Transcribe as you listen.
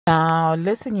Now,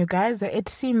 listen, you guys, it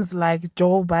seems like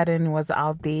Joe Budden was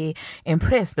out there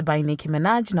impressed by Nicki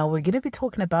Minaj. Now, we're going to be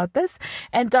talking about this,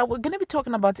 and we're going to be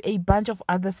talking about a bunch of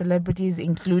other celebrities,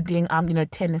 including,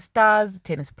 tennis stars,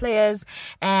 tennis players,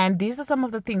 and these are some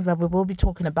of the things that we will be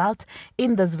talking about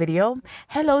in this video.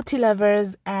 Hello, tea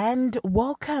lovers, and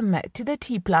welcome to the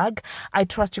Tea Plug. I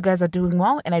trust you guys are doing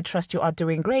well, and I trust you are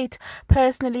doing great.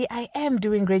 Personally, I am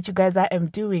doing great, you guys. I am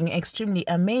doing extremely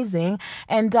amazing,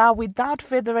 and without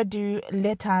further ado,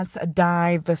 let us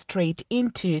dive straight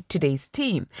into today's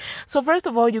tea. So first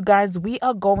of all, you guys, we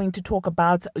are going to talk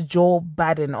about Joe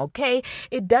Budden. Okay,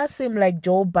 it does seem like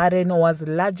Joe Budden was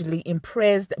largely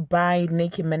impressed by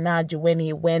Nicki Minaj when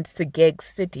he went to Gag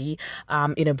City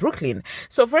in Brooklyn.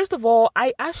 So first of all,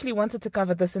 I actually wanted to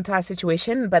cover this entire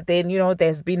situation, but then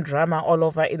there's been drama all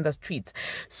over in the streets.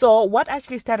 So what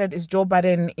actually started is Joe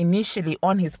Budden initially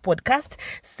on his podcast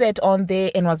sat on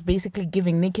there and was basically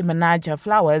giving Nicki Minaj her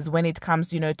flowers when it comes,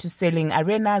 to selling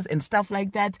arenas and stuff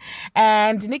like that.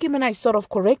 And Nicki Minaj sort of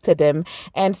corrected him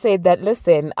and said that,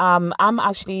 listen, I'm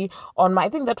actually on my, I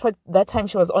think that time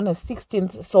she was on a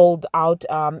 16th sold out,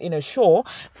 show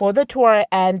for the tour.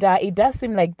 And it does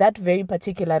seem like that very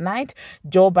particular night,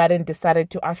 Joe Budden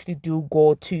decided to actually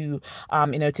go to,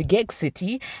 to Gag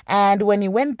City. And when he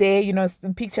went there,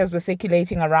 pictures were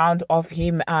circulating around of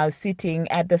him sitting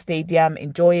at the stadium,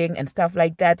 enjoying and stuff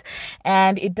like that.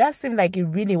 And it does seem like he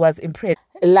really was impressed.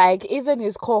 Like, even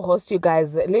his co-host, you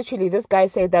guys, literally this guy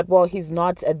said that, well, he's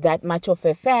not that much of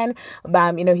a fan,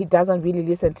 he doesn't really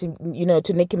listen to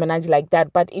to Nicki Minaj like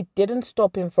that, but it didn't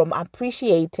stop him from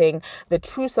appreciating the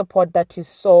true support that he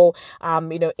saw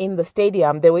in the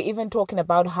stadium. They were even talking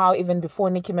about how even before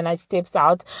Nicki Minaj steps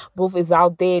out, Boof is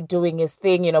out there doing his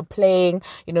thing, playing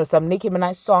some Nicki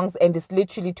Minaj songs, and it's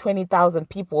literally 20,000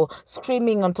 people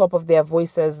screaming on top of their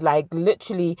voices, like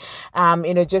literally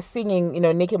just singing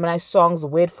Nicki Minaj songs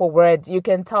word for word. You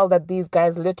can tell that these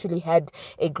guys literally had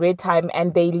a great time,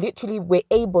 and they literally were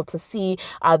able to see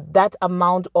that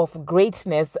amount of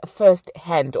greatness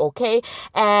firsthand. Okay,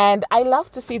 and I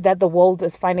love to see that the world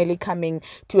is finally coming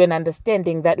to an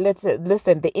understanding that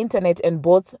listen, the internet and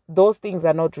bots, those things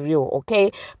are not real.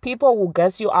 Okay, people will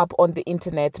gas you up on the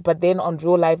internet, but then in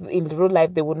real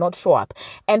life they will not show up.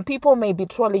 And people may be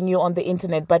trolling you on the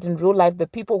internet, but in real life the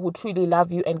people who truly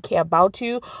love you and care about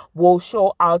you will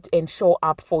show out and show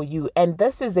up for you. And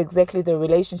this is exactly the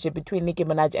relationship between Nicki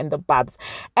Minaj and the Barbz.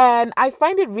 And I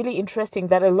find it really interesting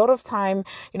that a lot of time,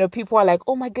 people are like,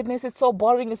 oh my goodness, it's so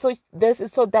boring, it's so this,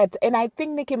 it's so that. And I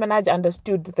think Nicki Minaj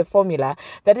understood the formula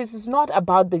that it is not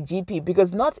about the GP,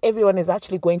 because not everyone is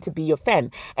actually going to be your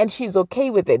fan, and she's okay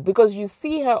with it, because you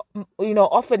see her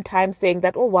oftentimes saying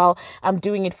that, oh wow, I'm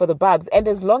doing it for the Barbz. And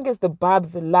as long as the Barbz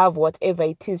love whatever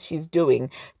it is she's doing,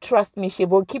 trust me, she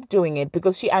will keep doing it,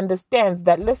 because she understands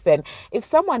that, listen, if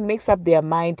someone makes up their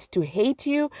mind to hate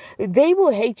you, they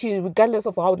will hate you regardless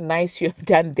of how nice you have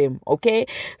done them. Okay,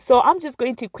 so I'm just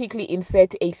going to quickly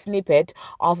insert a snippet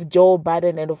of Joe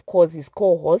Budden and of course his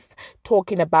co-host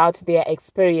talking about their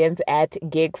experience at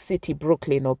Gag City,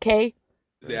 Brooklyn. Okay,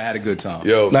 I had a good time.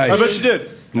 Yo, nice. I bet you did.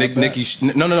 Nicki,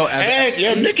 no.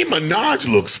 And Nicki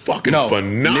Minaj looks fucking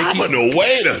phenomenal.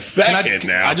 Wait a second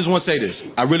now. I just want to say this.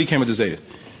 I really came to say this.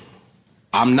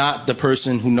 I'm not the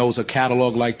person who knows her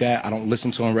catalog like that. I don't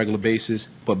listen to her on a regular basis.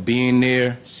 But being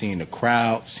there, seeing the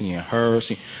crowd, seeing her,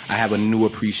 I have a new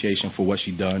appreciation for what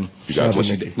she done. What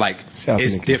she did. Like,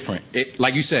 it's different.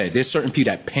 Like you said, there's certain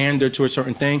people that pander to a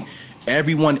certain thing.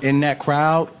 Everyone in that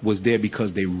crowd was there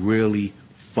because they really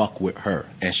fuck with her,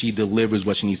 and she delivers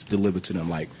what she needs to deliver to them.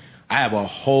 Like, I have a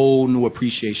whole new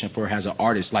appreciation for her as an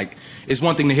artist. Like, it's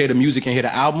one thing to hear the music and hear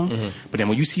the album, but then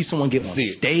when you see someone get on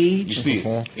stage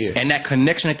and that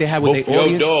connection that they have with their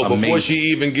audience, before she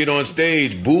even get on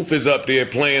stage, Boof is up there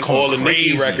playing all the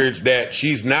Nicki records that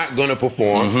she's not gonna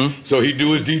perform. So he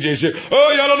do his DJ shit.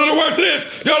 Oh, y'all don't know the words to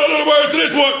this. Y'all don't know the words to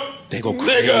this one. They go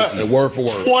crazy. Nigga, word for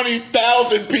word.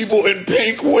 20,000 people in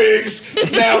pink wigs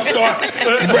now start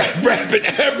rapping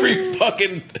every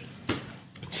fucking.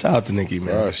 Shout out to Nicki,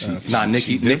 man.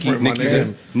 Nicki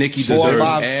deserves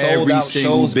every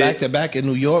single shows back to back in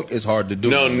New York is hard to do.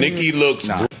 No, Nicki looks.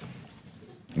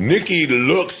 Nicki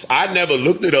looks. I never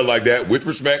looked at her like that. With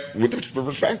respect,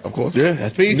 of course. Yeah,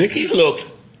 that's peace. Nicki looked.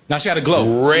 Now she had a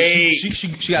glow. Great.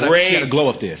 She had a glow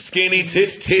up there. Skinny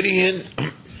tits, tittying,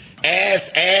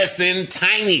 ass in,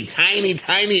 tiny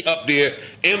up there.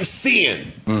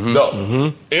 MCing,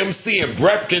 MCing,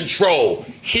 breath control.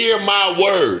 Hear my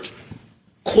words.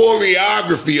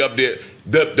 Choreography up there.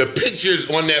 The pictures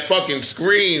on that fucking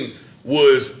screen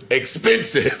was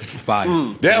expensive. Fire.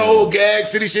 That whole Gag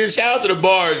City shit. Shout out to the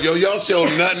bars, yo. Y'all show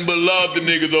nothing but love to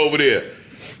niggas over there.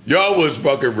 Y'all was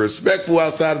fucking respectful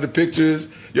outside of the pictures.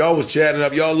 Y'all was chatting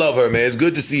up. Y'all love her, man. It's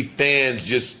good to see fans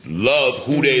just love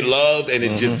who they love and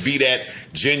it just be that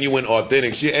genuine,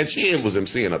 authentic. She was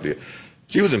emceeing up there.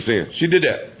 She was emceeing. She did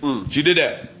that. She did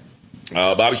that.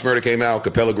 Bobby Shmurda came out.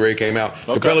 Capella Gray came out.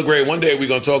 Okay. Capella Gray, one day we're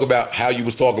going to talk about how you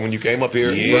was talking when you came up here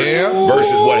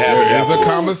versus what happened. There's a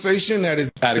conversation that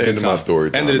is... I had a good time. My story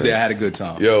End of the day, I had a good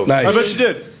time. Yo, nice. I bet you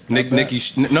did. Nikki,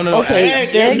 no.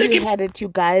 Okay, there you had it, you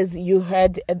guys. You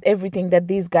heard everything that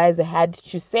these guys had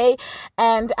to say.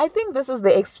 And I think this is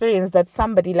the experience that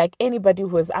somebody, like anybody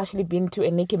who has actually been to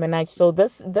a Nicki Minaj, so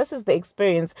this is the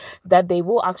experience that they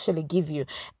will actually give you.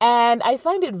 And I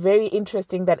find it very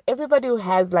interesting that everybody who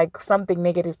has like something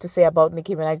negative to say about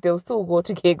Nicki Minaj, they'll still go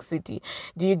to Gag City.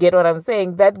 Do you get what I'm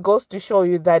saying? That goes to show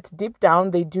you that deep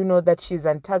down, they do know that she's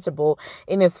untouchable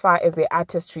in as far as the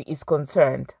artistry is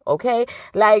concerned. Okay?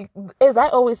 Like, as I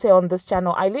always say on this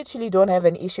channel, I literally don't have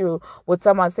an issue with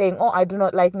someone saying, oh, I do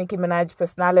not like Nicki Minaj's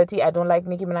personality. I don't like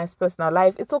Nicki Minaj's personal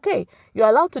life. It's okay. You're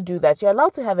allowed to do that. You're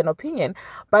allowed to have an opinion.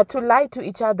 But to lie to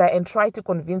each other and try to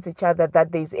convince each other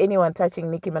that there's anyone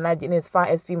touching Nicki Minaj in as far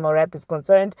as female rap is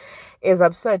concerned is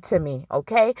absurd to me.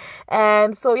 Okay?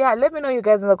 And so, yeah, let me know, you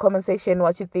guys, in the comment section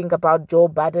what you think about Joe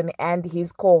Budden and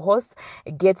his co-host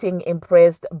getting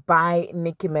impressed by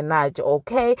Nicki Minaj.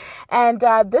 Okay? And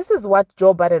this is what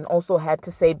Joe Budden also had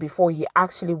to say before he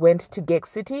actually went to Gag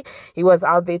City. He was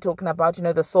out there talking about,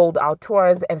 the sold out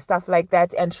tours and stuff like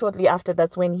that. And shortly after,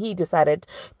 that's when he decided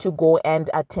to go and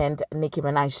attend Nicki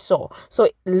Minaj's show. So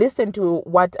listen to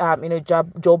what,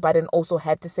 Joe Budden also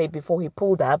had to say before he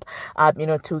pulled up,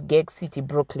 to Gag City,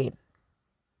 Brooklyn.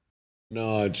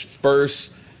 Minaj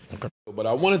first, but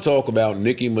I want to talk about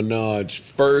Nicki Minaj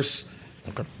first.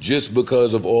 Just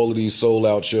because of all of these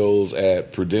sold-out shows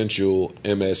at Prudential,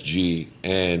 MSG,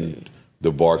 and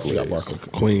the Barclays.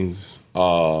 Queens.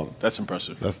 That's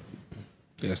impressive.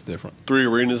 That's different. 3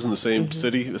 arenas in the same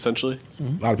city, essentially. A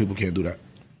lot of people can't do that.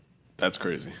 That's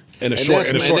crazy. In a short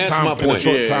time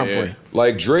frame.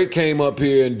 Like Drake came up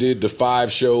here and did the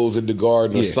 5 shows at the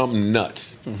Garden or something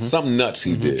nuts. Something nuts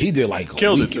he did. He did like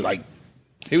Killed a week. it. Like,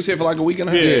 He was here for like a week and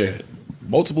a half. yeah.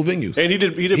 Multiple venues. And he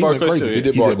did Barclays too. He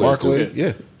did Barclays,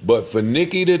 yeah. But for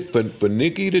Nicki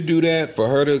to do that, for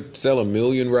her to sell 1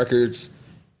 million records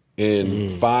in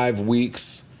 5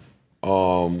 weeks,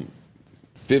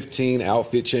 15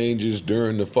 outfit changes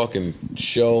during the fucking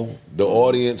show, the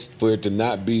audience, for it to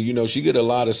not be, she get a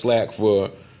lot of slack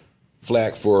for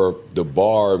the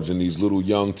Barbz and these little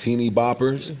young teeny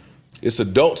boppers. It's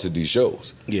adults at these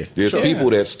shows. Yeah. There's people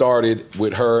that started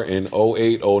with her in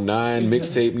 08, 09,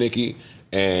 mixtape Nicki,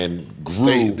 and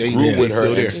grew with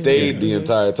her and stayed the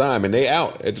entire time, and they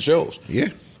out at the shows. Yeah.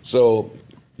 So,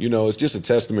 it's just a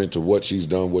testament to what she's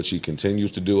done, what she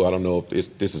continues to do. I don't know if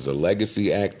this is a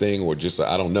legacy act thing or just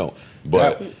I don't know.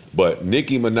 But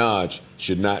Nicki Minaj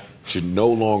should no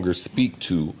longer speak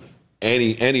to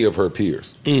any of her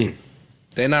peers.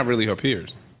 They're not really her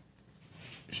peers.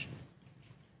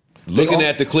 Looking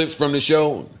at the clips from the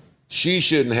show, she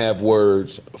shouldn't have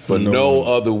words for no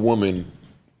other woman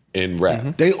in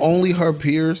rap. They only her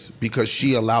peers because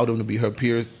she allowed them to be her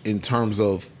peers in terms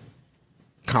of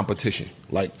competition.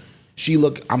 Like,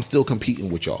 I'm still competing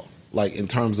with y'all. Like, in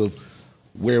terms of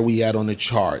where we at on the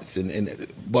charts.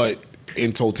 But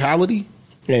in totality,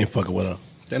 You ain't fucking with her.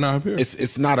 They're not her peers.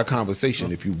 It's not a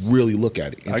conversation if you really look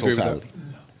at it in totality.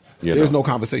 There's no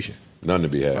conversation. None to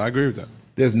be had. I agree with that.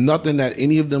 There's nothing that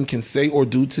any of them can say or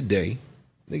do today.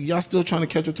 Y'all still trying to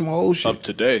catch up to my old shit. Of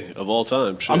today, of all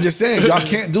time. Shit. I'm just saying, y'all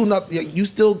can't do nothing. You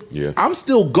still, I'm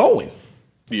still going.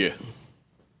 Yeah.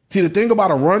 See, the thing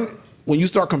about a run, when you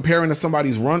start comparing to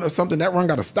somebody's run or something, that run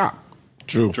got to stop.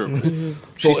 True. True.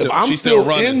 So if I'm still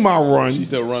in my run, she's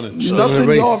still running. There's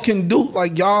nothing y'all can do.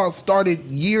 Like, y'all started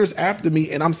years after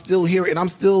me, and I'm still here, and I'm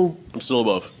still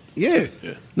above. Yeah.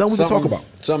 Nothing we can talk about.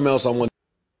 Something else I want.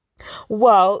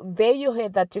 Well, there you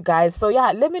heard that, you guys. So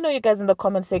yeah, let me know, you guys, in the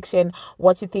comment section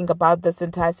what you think about this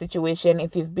entire situation.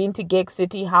 If you've been to Gag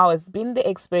City, how has been the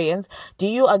experience? Do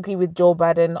you agree with Joe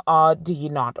Budden or do you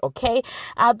not? Okay.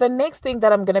 The next thing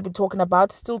that I'm going to be talking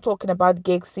about, still talking about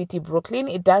Gag City, Brooklyn.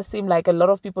 It does seem like a lot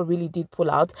of people really did pull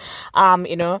out.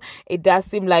 It does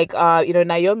seem like,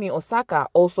 Naomi Osaka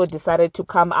also decided to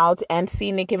come out and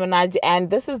see Nicki Minaj. And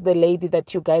this is the lady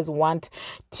that you guys want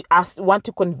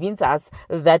to convince us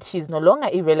that she's no longer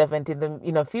irrelevant in the,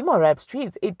 you know, female rap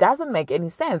streets. It doesn't make any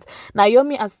sense.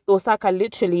 Naomi Osaka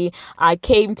literally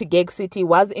came to Gag City,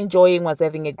 was enjoying, was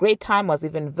having a great time, was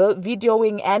even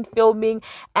videoing and filming.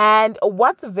 And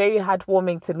what's very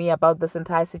heartwarming to me about this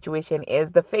entire situation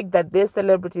is the fact that there's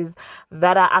celebrities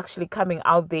that are actually coming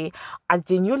out. They are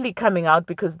genuinely coming out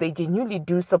because they genuinely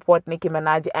do support Nicki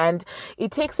Minaj. And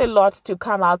it takes a lot to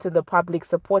come out in the public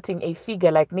supporting a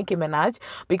figure like Nicki Minaj,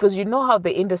 because you know how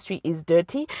the industry is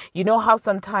dirty. You know how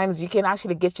sometimes you can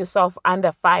actually get yourself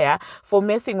under fire for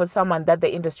messing with someone that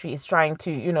the industry is trying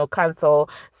to, you know, cancel,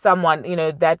 someone, you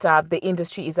know, that the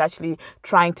industry is actually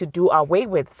trying to do away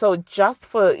with. So just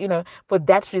for, you know, for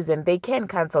that reason, they can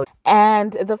cancel.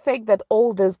 And the fact that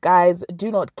all these guys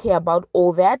do not care about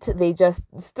all that, they just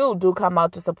still do come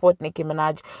out to support Nicki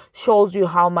Minaj, shows you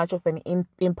how much of an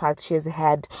impact she has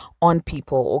had on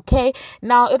people. Okay,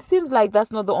 now it seems like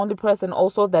that's not the only person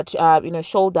also that you know,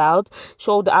 showed up.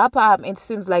 It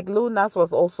seems like Lil Nas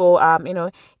was also you know,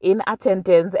 in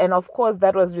attendance, and of course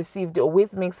that was received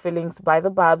with mixed feelings by the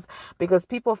Barbz, because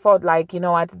people felt like, you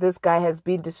know what, this guy has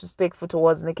been disrespectful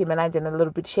towards Nicki Minaj and a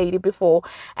little bit shady before,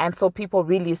 and so people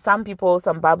really, some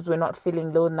Barbz were not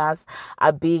feeling Lil Nas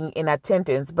being in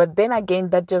attendance. But then again,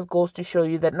 that just goes to show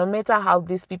you that no matter how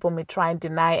these people may try and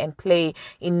deny and play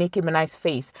in Nicki Minaj's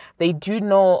face, they do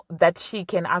know that she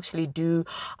can actually do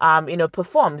you know,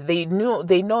 perform. They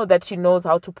know that she knows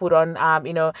how to put on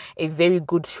you know, a very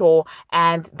good show,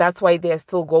 and that's why they're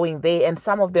still going there. And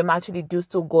some of them actually do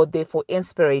still go there for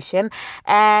inspiration.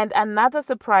 And another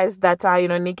surprise that you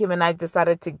know, Nicki Minaj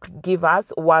decided to give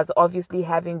us was obviously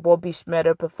having Bobby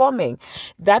Shmurda performing.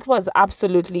 That was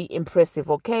absolutely impressive.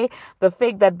 Okay, the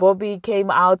fact that Bobby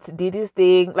came out, did his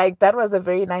thing, like, that was a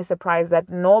very nice surprise that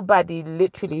nobody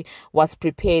literally was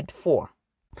prepared for.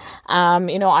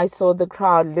 You know, I saw the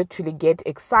crowd literally get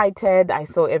excited. I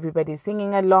saw everybody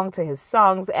singing along to his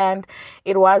songs, and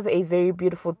it was a very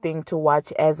beautiful thing to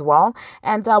watch as well.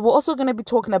 And we're also going to be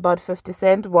talking about 50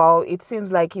 Cent. Well, it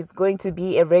seems like he's going to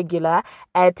be a regular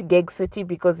at Gag City,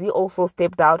 because he also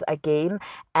stepped out again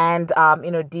and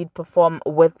you know, did perform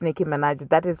with Nicki Minaj.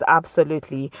 That is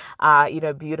absolutely you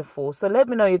know, beautiful. So let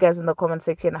me know, you guys, in the comment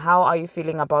section, how are you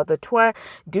feeling about the tour?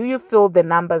 Do you feel the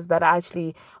numbers that are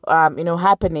actually you know,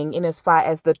 happening in as far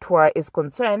as the tour is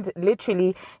concerned?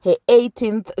 Literally her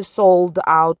 18th sold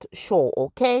out show.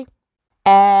 Okay,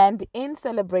 and in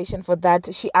celebration for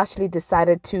that, she actually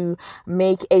decided to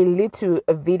make a little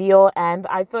video, and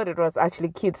I thought it was actually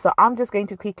cute. So I'm just going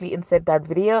to quickly insert that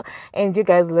video, and you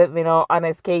guys let me know on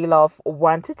a scale of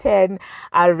 1 to 10.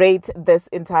 I rate this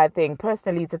entire thing.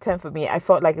 Personally, it's a 10 for me. I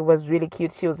felt like it was really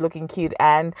cute. She was looking cute,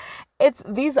 and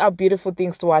these are beautiful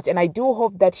things to watch. And I do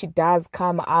hope that she does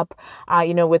come up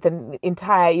you know, with an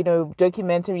entire, you know,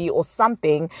 documentary or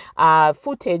something,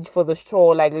 footage for the show,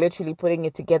 like literally putting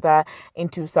it together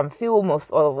into some film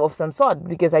of some sort,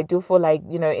 because I do feel like,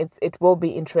 you know, it will be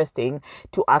interesting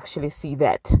to actually see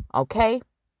that. Okay,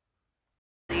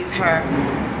 leaves her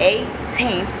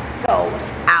 18th sold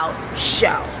out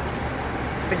show,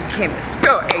 but just can't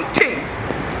spell 18th.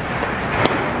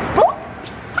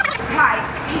 High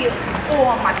heels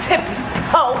on my tippies,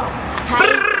 ho.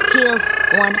 High heels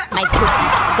on my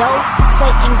tippies. Go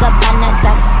say and Gabbana,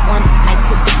 that's on my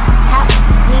tippies. Have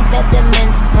me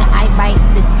vitamins when I bite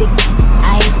the dick.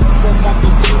 I still got the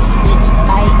juice, bitch,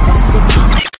 by a sippy.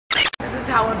 This is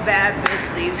how a bad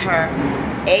bitch leaves her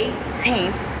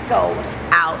 18th sold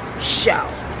out show,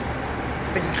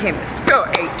 but just can't spell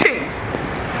 18th.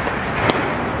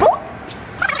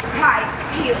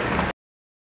 High heels.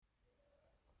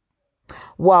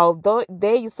 Well,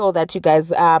 there you saw that, you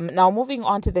guys. Now moving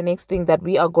on to the next thing that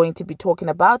we are going to be talking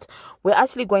about. We're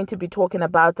actually going to be talking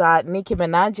about Nicki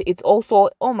Minaj. It's also,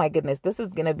 oh my goodness, this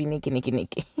is gonna be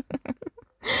Nicki.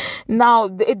 Now,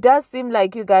 it does seem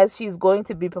like, you guys, she's going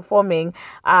to be performing,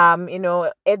 you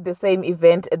know, at the same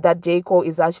event that J. Cole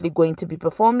is actually going to be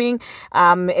performing.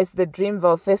 It's the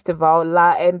Dreamville Festival,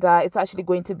 and it's actually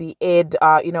going to be aired,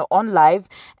 you know, on live.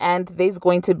 And there's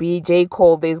going to be J.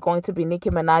 Cole, there's going to be Nicki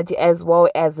Minaj, as well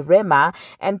as Rema.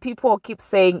 And people keep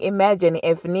saying, imagine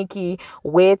if Nicki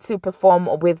were to perform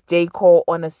with J. Cole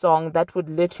on a song, that would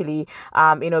literally,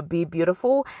 you know, be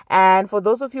beautiful. And for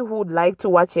those of you who would like to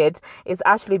watch it, it's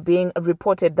actually being being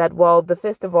reported that, well, the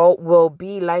festival will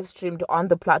be live streamed on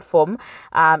the platform,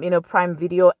 Prime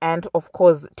Video and of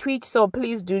course Twitch. So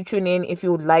please do tune in if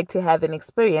you would like to have an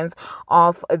experience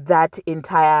of that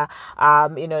entire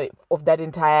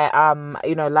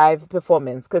live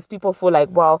performance, because people feel like,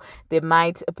 well, they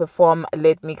might perform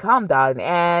Let Me Calm Down,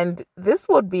 and this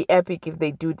would be epic if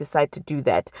they do decide to do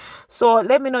that. So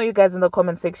let me know, you guys, in the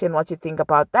comment section what you think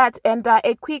about that. And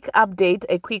a quick update,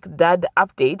 a quick dad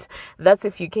update. That's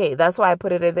if you care. That's why I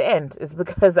put it at the end, is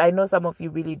because I know some of you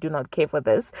really do not care for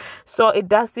this. So it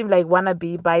does seem like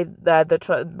Wannabe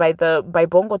by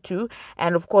Bongo 2,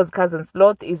 and of course Cousin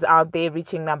Sloth is out there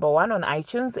reaching #1 on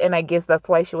iTunes, and I guess that's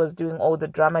why she was doing all the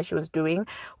drama she was doing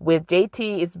with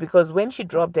JT. Is because when she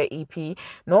dropped her EP,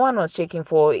 no one was checking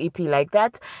for EP like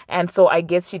that, and so I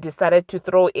guess she decided to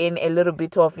throw in a little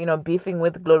bit of beefing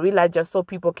with Glorilla, just so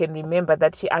people can remember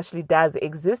that she actually does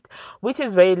exist, which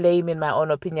is very lame in my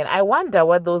own opinion. I wonder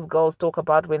what those girls talk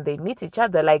about when they meet each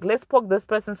other, like, let's poke this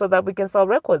person so that we can sell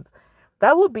records.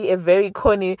 That would be a very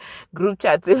corny group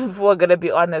chat if we're gonna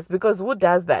be honest, because who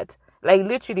does that? Like,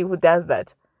 literally, who does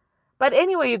that? But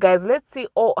anyway, you guys, let's see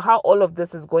how all of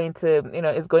this is going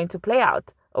to play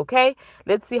out. Okay,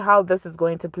 let's see how this is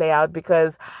going to play out,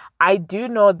 because I do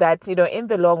know that in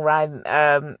the long run,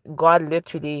 God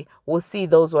literally will see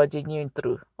those who are genuine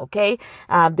through. Okay,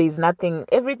 there's nothing,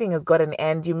 everything has got an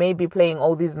end. You may be playing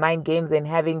all these mind games and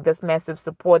having this massive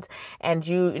support, and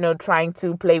trying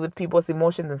to play with people's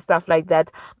emotions and stuff like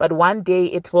that, but one day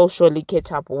it will surely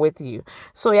catch up with you.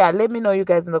 So yeah, let me know, you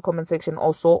guys, in the comment section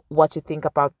also what you think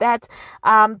about that.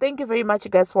 Thank you very much,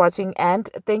 you guys, for watching, and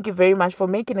thank you very much for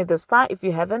making it this far. If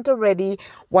you haven't already,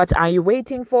 what are you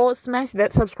waiting for? Smash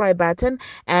that subscribe button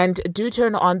and do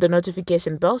turn on the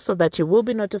notification bell so that you will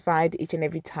be notified each and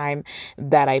every time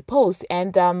that I post.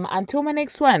 And until my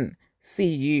next one, see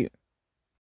you.